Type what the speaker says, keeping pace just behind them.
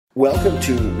Welcome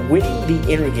to Winning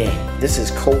the Inner Game. This is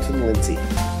Colton Lindsay.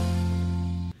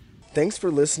 Thanks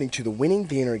for listening to the Winning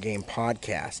the Inner Game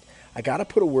podcast. I got to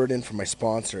put a word in for my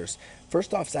sponsors.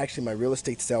 First off, it's actually my real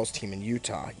estate sales team in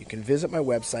Utah. You can visit my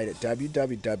website at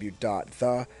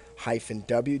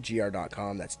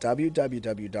www.the-wgr.com. That's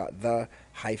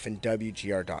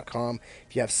www.the-wgr.com.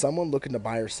 If you have someone looking to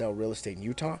buy or sell real estate in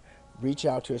Utah, reach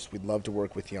out to us. We'd love to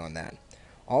work with you on that.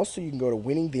 Also, you can go to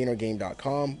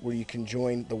winningtheinnergame.com where you can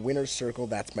join the Winner's Circle.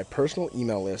 That's my personal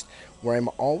email list where I'm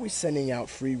always sending out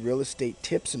free real estate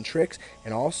tips and tricks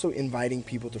and also inviting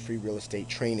people to free real estate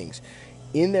trainings.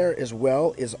 In there as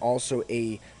well is also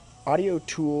a audio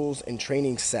tools and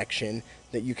training section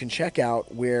that you can check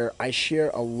out where I share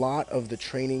a lot of the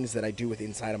trainings that I do with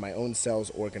inside of my own sales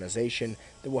organization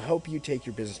that will help you take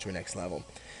your business to a next level.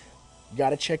 You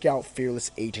got to check out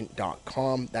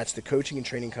fearlessagent.com. That's the coaching and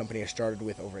training company I started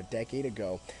with over a decade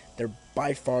ago. They're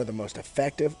by far the most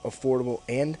effective, affordable,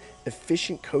 and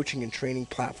efficient coaching and training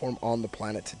platform on the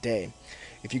planet today.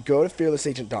 If you go to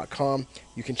fearlessagent.com,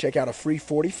 you can check out a free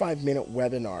 45-minute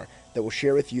webinar that will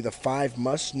share with you the 5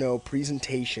 must-know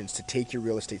presentations to take your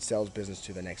real estate sales business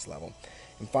to the next level.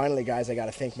 And finally, guys, I got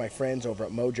to thank my friends over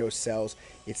at Mojo Sales.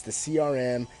 It's the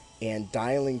CRM and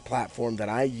dialing platform that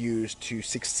I use to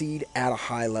succeed at a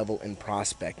high level in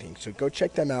prospecting. So go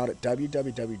check them out at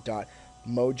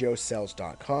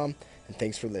www.mojosales.com, and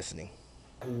thanks for listening.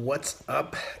 What's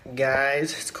up,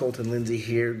 guys? It's Colton Lindsay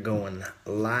here going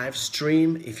live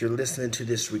stream. If you're listening to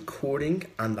this recording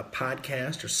on the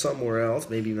podcast or somewhere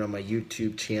else, maybe even on my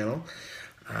YouTube channel,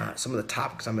 some of the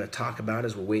topics I'm going to talk about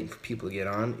as we're waiting for people to get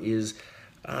on is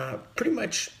pretty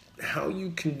much how you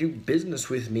can do business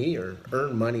with me or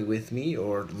earn money with me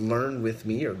or learn with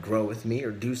me or grow with me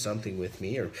or do something with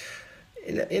me, or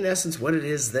in essence what it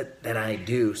is that I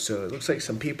do. So it looks like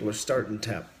some people are starting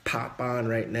to pop on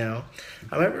right now.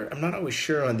 However, I'm not always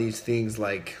sure on these things,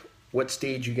 like what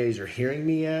stage you guys are hearing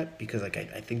me at, because I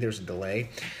think there's a delay.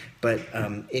 But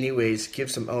anyways,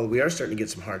 we are starting to get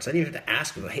some hearts. I didn't even have to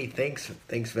ask them, hey, thanks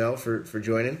Val for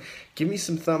joining. Give me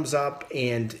some thumbs up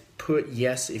and put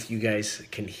yes if you guys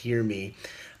can hear me.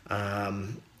 Oh,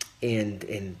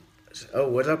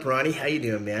 what's up, Ronnie? How you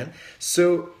doing, man?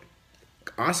 So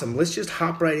awesome. Let's just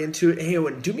hop right into it. Hey,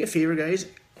 do me a favor, guys.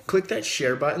 Click that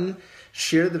share button.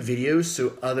 Share the video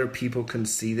so other people can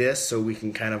see this, so we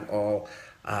can kind of all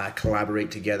collaborate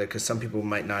together, because some people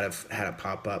might not have had it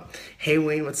pop up. Hey,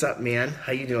 Wayne, what's up, man?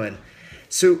 How you doing?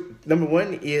 So number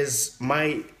one is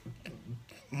my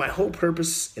whole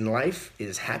purpose in life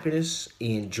is happiness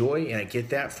and joy, and I get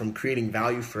that from creating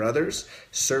value for others,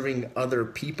 serving other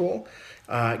people.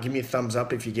 Give me a thumbs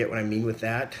up if you get what I mean with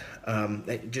that.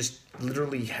 Just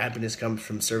literally happiness comes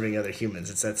from serving other humans.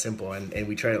 It's that simple, and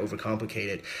we try to overcomplicate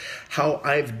it. How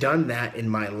I've done that in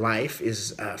my life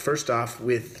is first off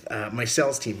with my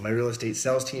sales team, my real estate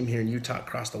sales team here in Utah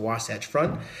across the Wasatch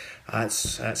Front. It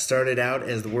started out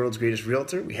as the world's greatest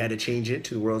realtor. We had to change it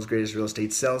to the world's greatest real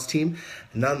estate sales team.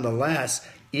 Nonetheless,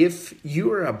 if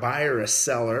you are a buyer or a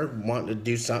seller wanting to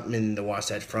do something in the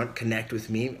Wasatch Front, connect with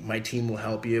me. My team will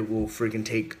help you. We'll freaking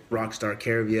take rockstar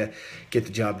care of you, get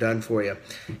the job done for you.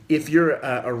 If you're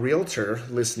a realtor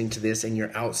listening to this and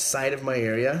you're outside of my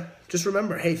area, just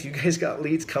remember, hey, if you guys got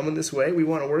leads coming this way, we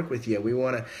want to work with you. We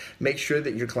want to make sure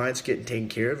that your clients are getting taken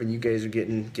care of and you guys are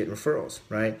getting referrals,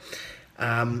 right?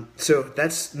 So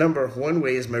that's number one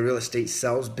way is my real estate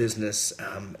sales business.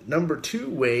 Number two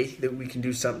way that we can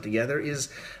do something together is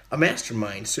a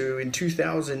mastermind. So in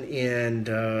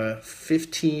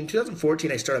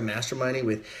 2014, I started masterminding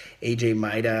with AJ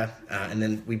Maida, and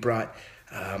then we brought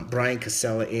Brian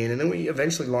Casella in, and then we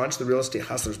eventually launched the Real Estate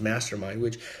Hustlers Mastermind,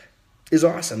 which is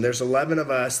awesome. There's 11 of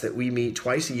us that we meet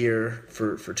twice a year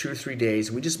for 2 or 3 days,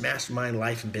 and we just mastermind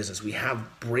life and business. We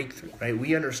have breakthrough, right?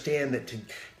 We understand that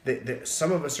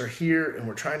some of us are here and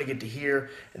we're trying to get to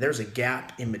here, and there's a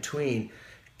gap in between,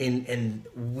 and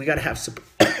we got to have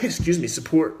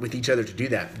support with each other to do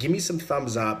that. Give me some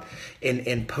thumbs up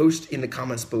and post in the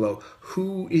comments below,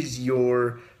 who is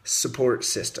your support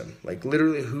system? Like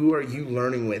literally, who are you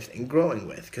learning with and growing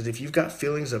with? Because if you've got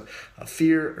feelings of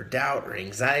fear or doubt or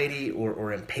anxiety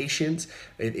or impatience,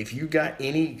 if you got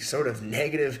any sort of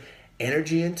negative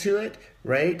energy into it,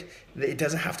 right? It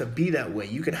doesn't have to be that way.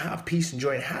 You can have peace and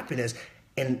joy and happiness,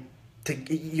 and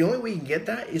the only way you can get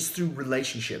that is through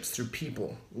relationships, through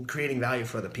people, creating value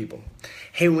for other people.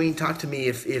 Hey, Wayne, talk to me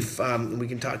if we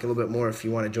can talk a little bit more if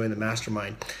you want to join the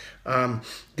mastermind.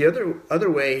 The other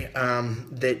way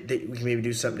that we can maybe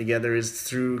do something together is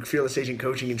through Fearless Agent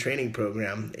Coaching and Training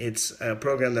Program. It's a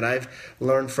program that I've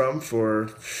learned from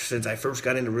since I first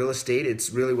got into real estate. It's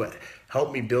really what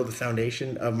helped me build the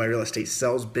foundation of my real estate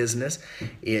sales business.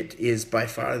 It is by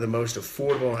far the most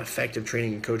affordable and effective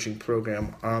training and coaching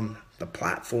program on the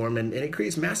platform, and it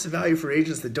creates massive value for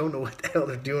agents that don't know what the hell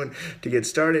they're doing to get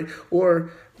started.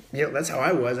 Or, that's how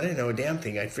I was. I didn't know a damn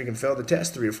thing. I freaking failed the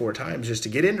test 3 or 4 times just to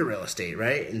get into real estate,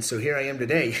 right? And so here I am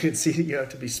today. You can see you don't have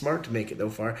to be smart to make it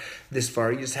this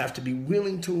far. You just have to be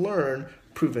willing to learn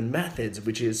proven methods,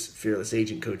 which is fearless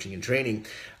agent coaching and training.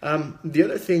 The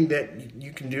other thing that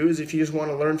you can do is if you just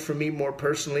want to learn from me more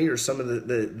personally, or some of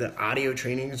the audio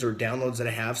trainings or downloads that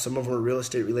I have, some of them are real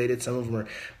estate related, some of them are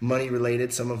money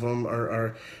related, some of them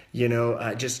are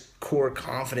just core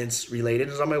confidence related,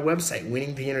 is on my website,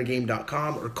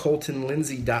 winningtheinnergame.com or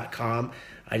coltonlindsay.com.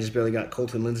 I just barely got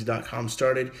coltonlindsay.com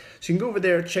started. So you can go over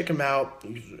there, check them out.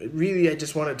 Really, I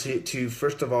just wanted to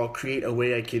first of all, create a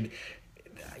way I could,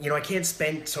 I can't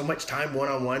spend so much time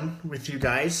one-on-one with you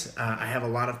guys. I have a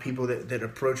lot of people that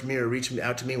approach me or reach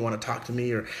out to me, want to talk to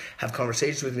me or have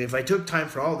conversations with me. If I took time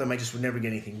for all of them, I just would never get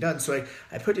anything done. So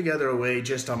I put together a way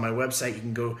just on my website. You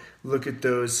can go look at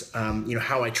those,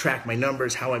 how I track my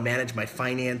numbers, how I manage my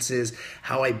finances,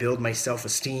 how I build my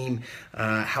self-esteem,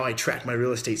 how I track my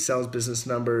real estate sales business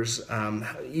numbers,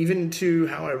 even to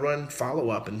how I run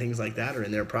follow-up and things like that are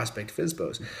in there, prospect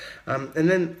FSBOs. And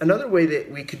then another way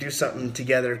that we could do something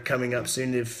together coming up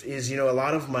soon is a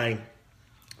lot of my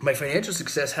financial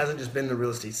success hasn't just been the real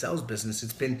estate sales business.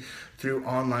 It's been through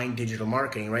online digital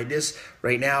marketing, right? This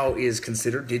right now is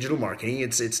considered digital marketing.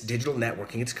 It's digital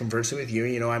networking. It's conversing with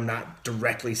you. I'm not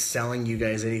directly selling you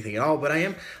guys anything at all, but I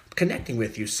am connecting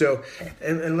with you. So,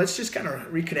 and let's just kind of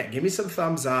reconnect. Give me some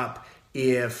thumbs up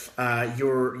if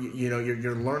you're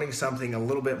learning something a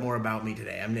little bit more about me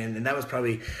today. And that was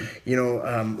probably, a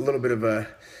little bit of a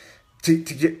to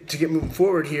get moving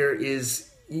forward here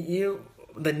is,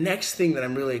 the next thing that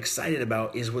I'm really excited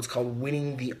about is what's called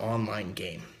winning the online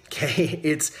game. Okay,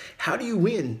 it's how do you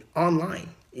win online?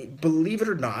 Believe it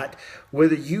or not,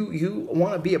 whether you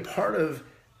want to be a part of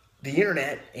the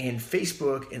internet and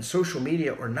Facebook and social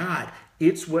media or not,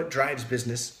 it's what drives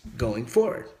business going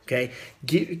forward. Okay,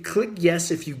 click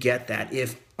yes if you get that.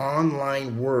 If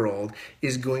online world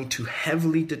is going to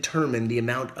heavily determine the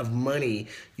amount of money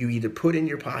you either put in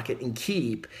your pocket and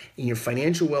keep in your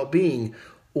financial well-being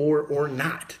or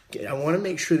not. I want to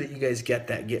make sure that you guys get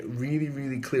that. Get really,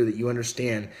 really clear that you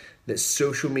understand that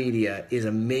social media is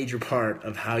a major part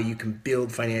of how you can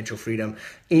build financial freedom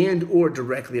and or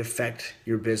directly affect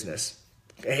your business.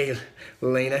 Hey,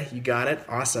 Elena, you got it?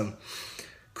 Awesome.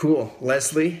 Cool.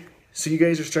 Leslie, so you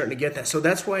guys are starting to get that. So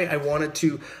that's why I wanted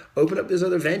to open up this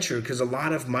other venture, because a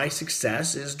lot of my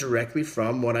success is directly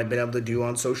from what I've been able to do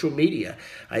on social media.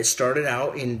 I started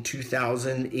out in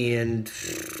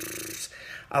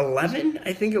 2011,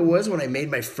 I think it was, when I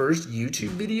made my first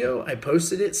YouTube video. I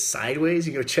posted it sideways.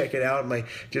 You can go check it out.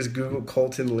 Just Google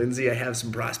Colton Lindsay. I have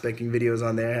some prospecting videos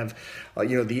on there. I have,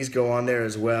 these go on there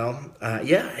as well.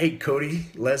 Hey, Cody,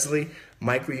 Leslie,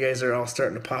 Michael, you guys are all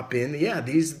starting to pop in. Yeah,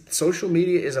 these social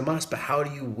media is a must, but how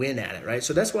do you win at it, right?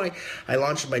 So that's why I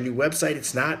launched my new website.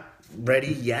 It's not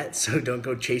ready yet, so don't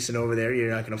go chasing over there. You're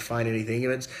not going to find anything.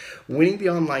 It's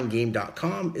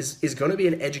winningtheonlinegame.com is going to be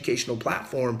an educational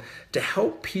platform to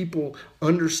help people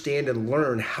understand and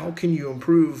learn how can you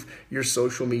improve your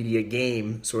social media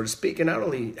game, so to speak. And not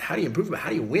only how do you improve, but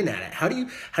how do you win at it? How do you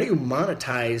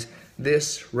monetize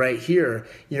this right here?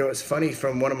 It's funny,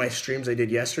 from one of my streams I did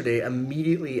yesterday,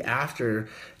 immediately after,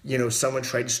 someone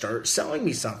tried to start selling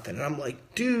me something. And I'm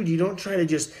like, dude, you don't try to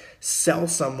just sell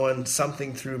someone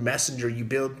something through Messenger. You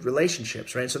build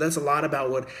relationships, right? So that's a lot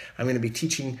about what I'm going to be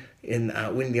teaching in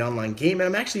Winning the Online Game. And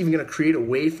I'm actually even going to create a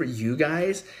way for you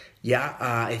guys.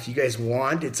 If you guys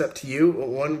want, it's up to you.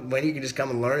 When you can just come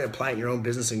and learn and apply it in your own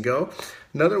business and go.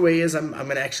 Another way is I'm going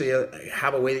to actually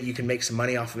have a way that you can make some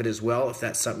money off of it as well, if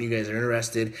that's something you guys are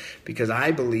interested, because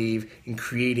I believe in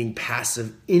creating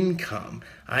passive income.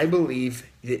 I believe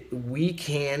that we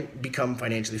can become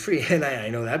financially free, and I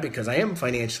know that because I am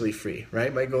financially free,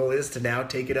 right? My goal is to now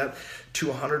take it up to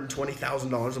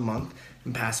 $120,000 a month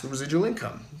in passive residual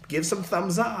income. Give some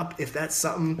thumbs up if that's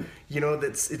something,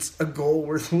 it's a goal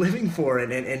worth living for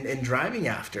and driving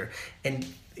after. And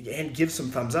give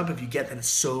some thumbs up if you get that it's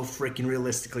so freaking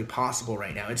realistically possible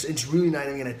right now. It's really not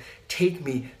even going to take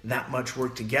me that much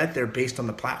work to get there based on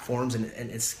the platforms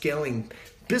and scaling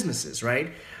businesses,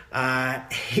 right?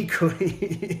 Hey,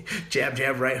 Cody, jab,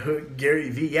 right hook, Gary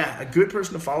V. Yeah, a good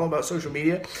person to follow about social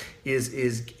media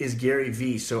is Gary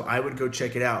V. So I would go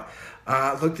check it out.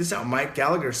 Look this out. Mike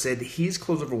Gallagher said he's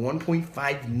closed over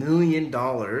 $1.5 million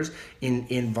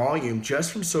in volume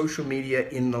just from social media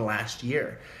in the last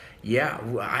year. Yeah,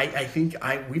 I think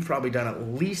we've probably done at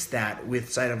least that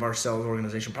with side of our sales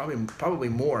organization, probably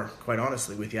more, quite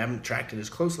honestly with you. I haven't tracked it as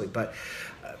closely, but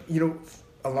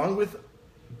along with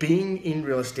being in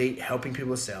real estate, helping people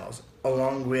with sales,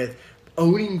 along with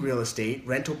owning real estate,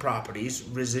 rental properties,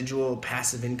 residual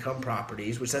passive income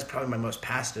properties, which that's probably my most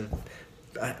passive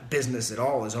business at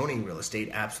all, is owning real estate.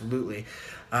 Absolutely.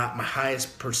 My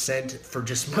highest percent for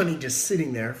just money just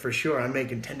sitting there, for sure. I'm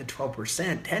making 10 to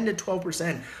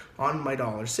 12% on my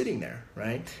dollars sitting there,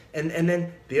 right? And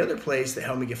then the other place that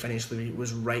helped me get financially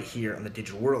was right here on the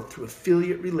digital world through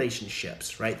affiliate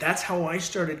relationships, right? That's how I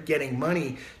started getting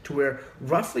money to where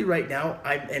roughly right now,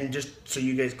 and just so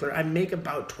you guys clear, I make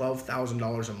about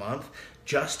 $12,000 a month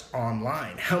just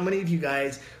online. How many of you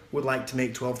guys would like to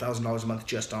make $12,000 a month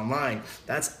just online?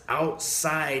 That's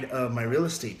outside of my real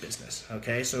estate business,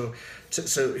 okay? So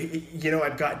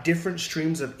I've got different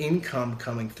streams of income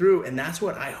coming through, and that's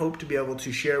what I hope to be able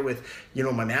to share with,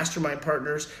 my mastermind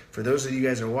partners, for those of you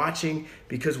guys who are watching,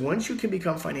 because once you can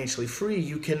become financially free,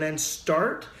 you can then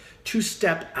start to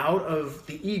step out of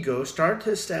the ego, start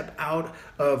to step out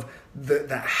of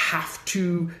the have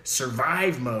to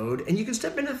survive mode, and you can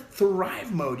step into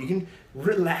thrive mode. You can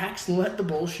relax and let the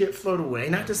bullshit float away.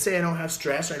 Not to say I don't have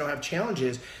stress or I don't have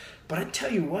challenges, but I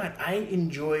tell you what, I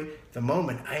enjoy the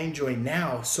moment. I enjoy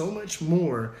now so much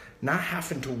more, not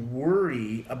having to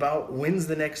worry about when's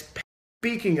the next.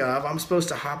 Speaking of, I'm supposed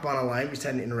to hop on a line. We just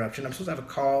had an interruption. I'm supposed to have a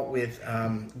call with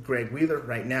Greg Wheeler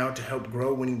right now to help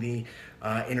grow Winning the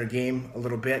Inner Game a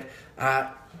little bit.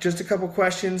 Just a couple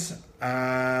questions.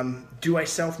 Do I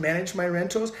self-manage my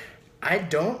rentals? I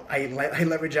don't. I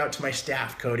leverage out to my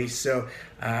staff, Cody. So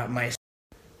I'm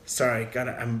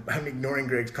ignoring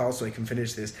Greg's call so I can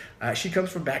finish this. She comes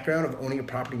from a background of owning a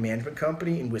property management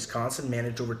company in Wisconsin,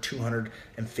 managed over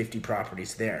 250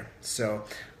 properties there. So,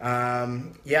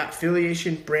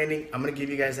 affiliation, branding, I'm going to give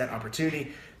you guys that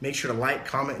opportunity. Make sure to like,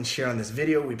 comment, and share on this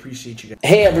video. We appreciate you guys.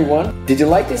 Hey, everyone. Did you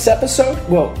like this episode?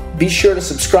 Well, be sure to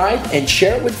subscribe and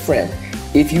share it with a friend.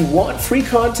 If you want free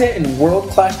content and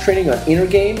world-class training on inner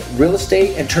game, real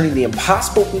estate, and turning the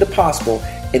impossible into possible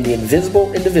and the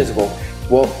invisible into visible,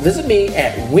 well, visit me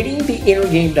at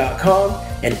winningtheinnergame.com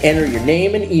and enter your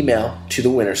name and email to the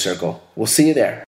Winner Circle. We'll see you there.